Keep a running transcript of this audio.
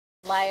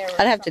layer.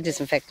 I'd have to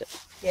disinfect it.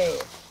 Yeah.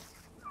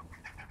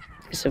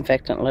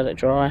 Disinfect it and let it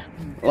dry.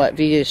 Like if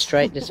you use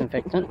straight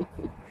disinfectant.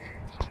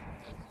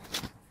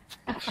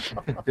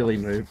 Billy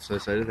moved, so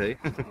did he.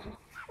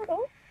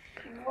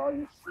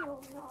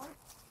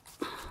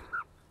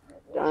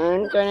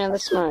 Don't go near the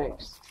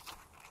smokes.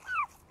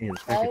 Yeah, the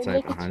packet's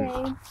open,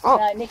 hon. Oh.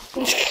 No,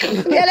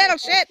 nicotine. Yeah, little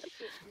shit.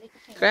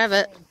 Grab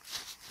it.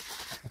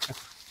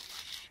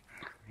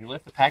 You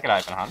left the packet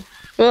open, hon.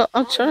 Well,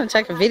 I'm trying to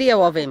take a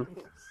video of him.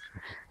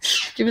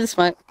 Give me the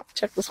smoke.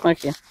 Check the smoke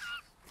here.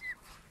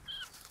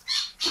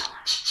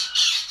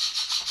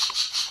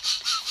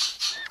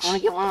 I want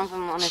to get one of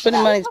them on his back. Put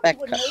him on his back,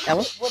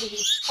 Callum.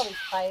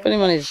 Put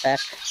him on his back.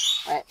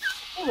 Right.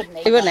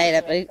 He wouldn't eat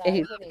it, but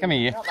he Come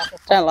here.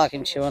 don't like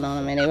him chewing on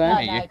them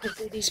anyway.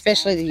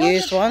 Especially the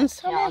used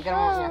ones. Yeah, I'll get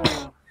on with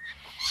it.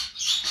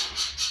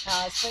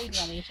 I was reading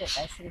on the internet,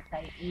 they said if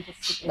they eat a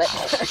cigarette.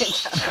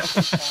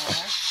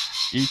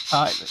 You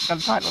tight, got a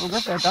tight little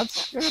grip there,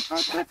 Duds.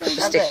 Put the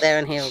stick there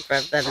and he'll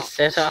grab that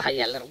instead. Oh,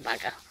 you little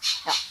bugger.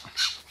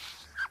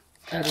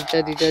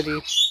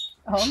 Dirty.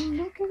 Oh,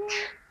 look at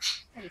it.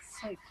 That is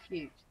so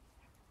cute.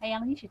 Hey,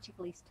 Alan, you should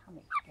tickle his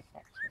tummy to get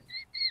that too.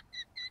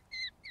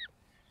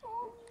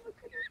 Oh, look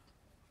at it.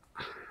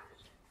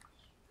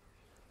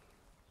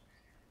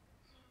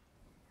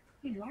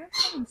 He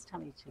likes having his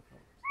tummy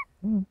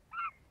tickled.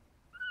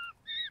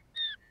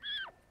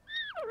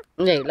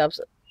 Yeah, he loves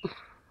it.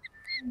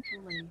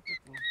 Unbelievable.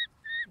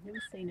 I've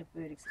never seen a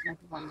bird except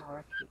maybe one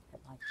lorikeet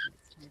that likes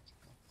its tummy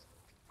tickled.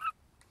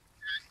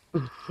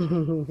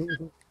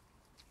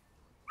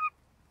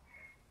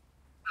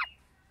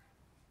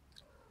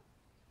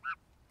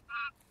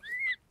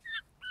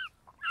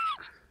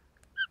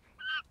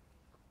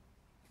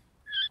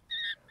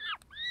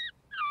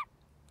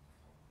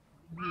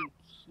 You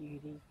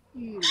cutie.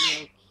 You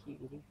little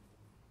cutie.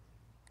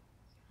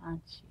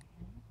 Aren't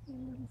you? You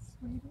little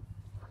sweetie.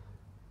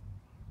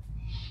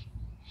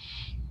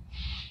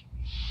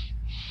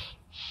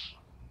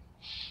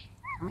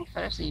 How many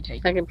photos are you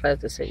taking? I can play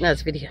with the seat. No,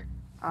 it's video.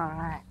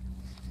 Alright.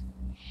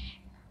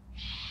 I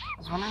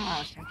was wondering why I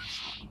was taking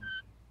something.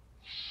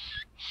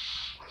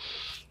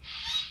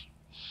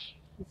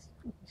 He's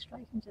looking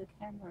straight into the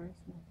camera,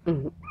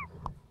 isn't it?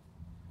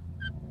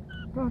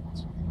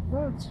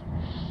 Duds.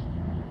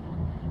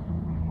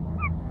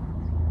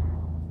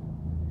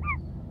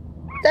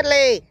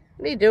 Dudley,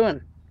 what are you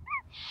doing?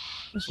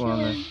 Just one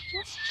there.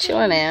 Just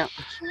Chilling out.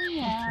 chilling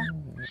out.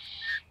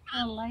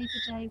 On a Labor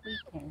Day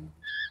weekend.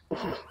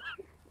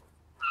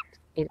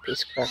 Eat a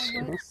piece of crust. I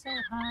work so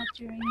hard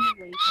during the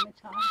week and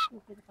it's hard to feel a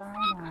bit of R&R,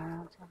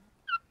 aren't I?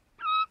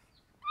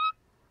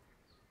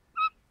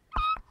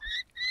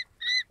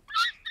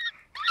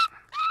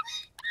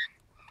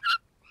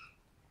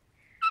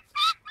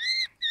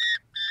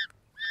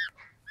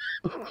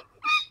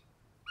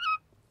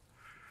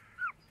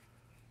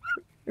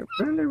 Your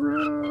belly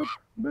rub,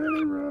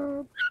 belly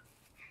rub.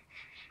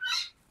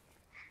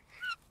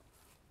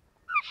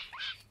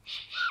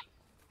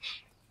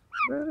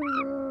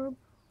 Belly rub.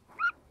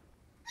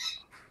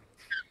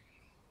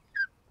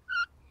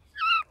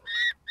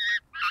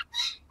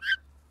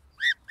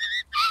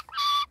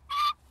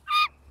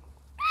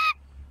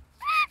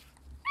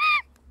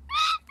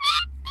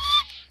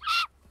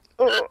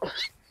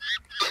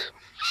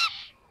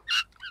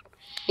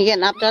 You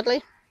getting up,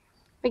 Dudley?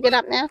 You get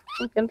up now?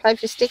 You can play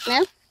with your stick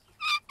now?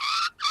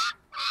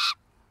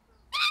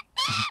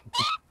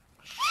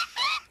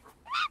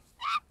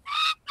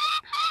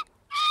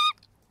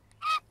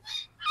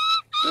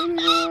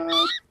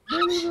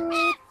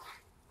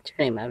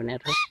 Turn him over now,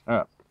 Dudley.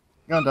 Alright.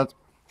 Go on, Duds.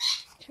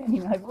 Turn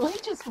him over. Well, he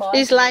just likes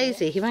He's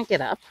lazy. He won't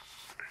get up.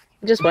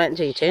 Just wait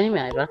until you turn him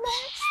over.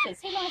 He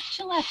likes to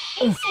chill out.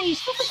 He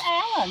sees, look at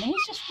Alan.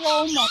 He's just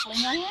role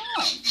modelling Alan.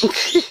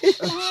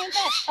 Behind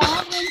that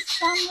father and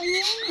son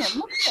reunion.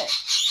 Look at it.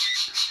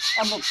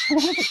 Oh,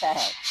 look at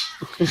that.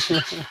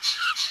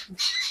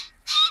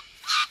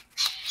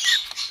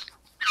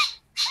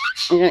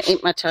 I'm going to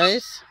eat my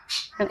toes.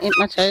 I'm going to eat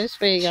my toes.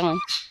 Where are you going?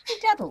 He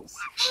daddles.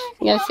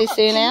 You going to see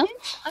Sue now?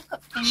 I've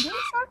got fingers.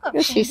 I've got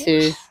Go see fingers.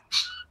 Sue.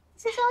 He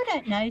says, I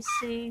don't know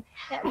Sue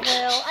that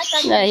well.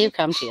 No, he'll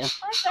come to you.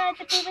 I'd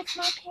rather be with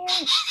my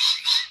parents.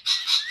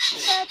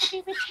 I'd rather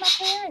be with my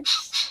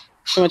parents.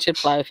 I want you to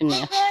play with him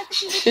now. I'd rather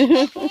be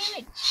with my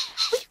parents.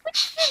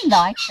 Which you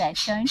like that,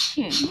 don't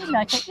you? You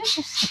like that. You're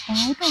just a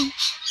baby.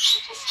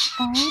 You're just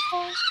a baby.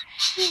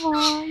 You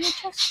are. You're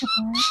just a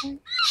baby.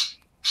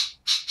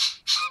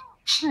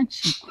 Aren't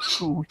you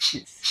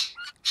gorgeous?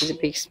 He's a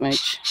big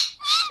smooch.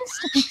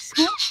 Just a big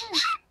smooch.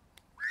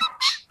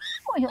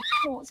 Oh, your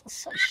claws are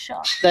so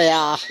sharp. They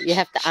are. You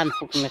have to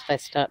unhook them if they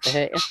start to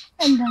hurt you.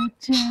 Hello,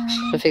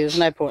 darling. I think there's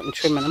no point in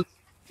trimming them.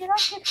 Did I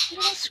get a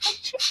little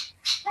scratchy?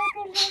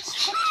 Maybe a little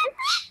scratchy?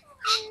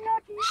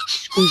 Not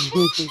used to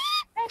scratches.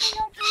 Maybe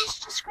not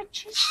used to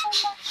scratches so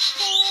much,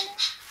 darling.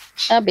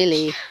 Oh,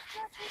 Billy. Not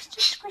used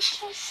to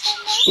scratches so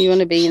much. You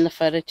want to be in the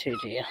photo too,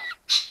 do you? Not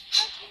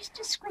used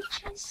to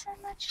scratches so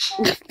much,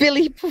 darling.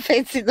 Billy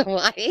prevents in the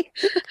way.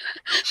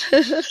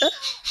 Not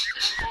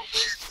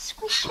used to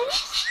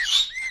scratches.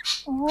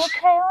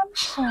 Okay, I'm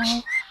sorry. I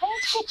need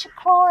to get your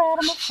claw out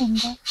of my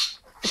finger.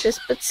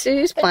 But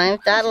Sue's playing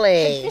with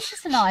Dudley. But this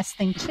is a nice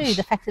thing too,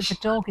 the fact that the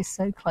dog is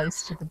so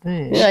close to the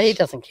bird. No, he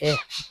doesn't care.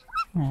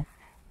 No.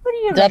 What do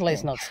you Dudley's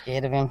reckon? not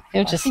scared of him.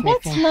 He'll just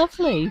sniff That's him.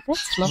 lovely.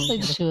 That's lovely,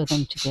 the two of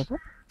them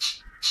together.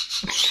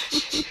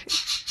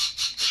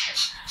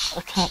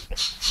 I can't.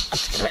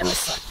 Let's get around this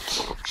side.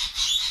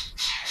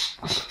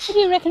 What do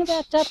you reckon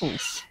about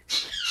Dudley's?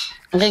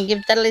 I'm going to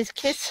give Dudley's a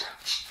kiss.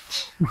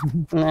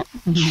 No.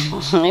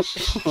 Yep.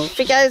 Off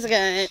he goes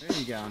again. There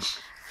you go.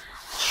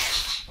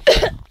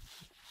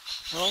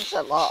 Where's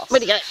that lost?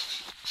 Where'd he go?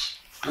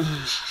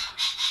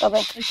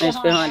 Bobby. He's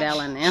behind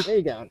Alan now. There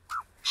you go.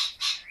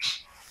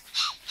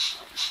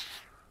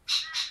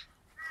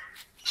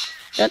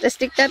 You want the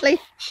stick, Dudley? You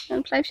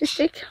want to play with your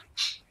stick?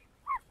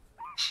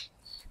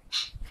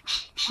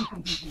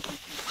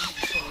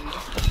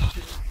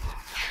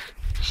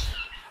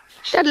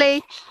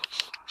 Dudley.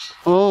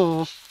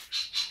 Oh.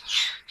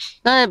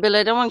 No, Billy,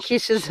 I don't want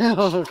kisses.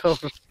 Oh, God.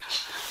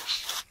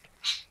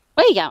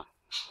 Where you going?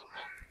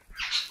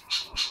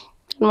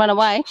 Run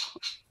away.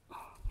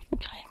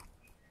 Okay.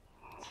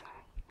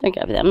 Don't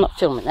go over there. I'm not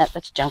filming that.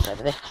 That's junk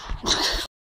over there.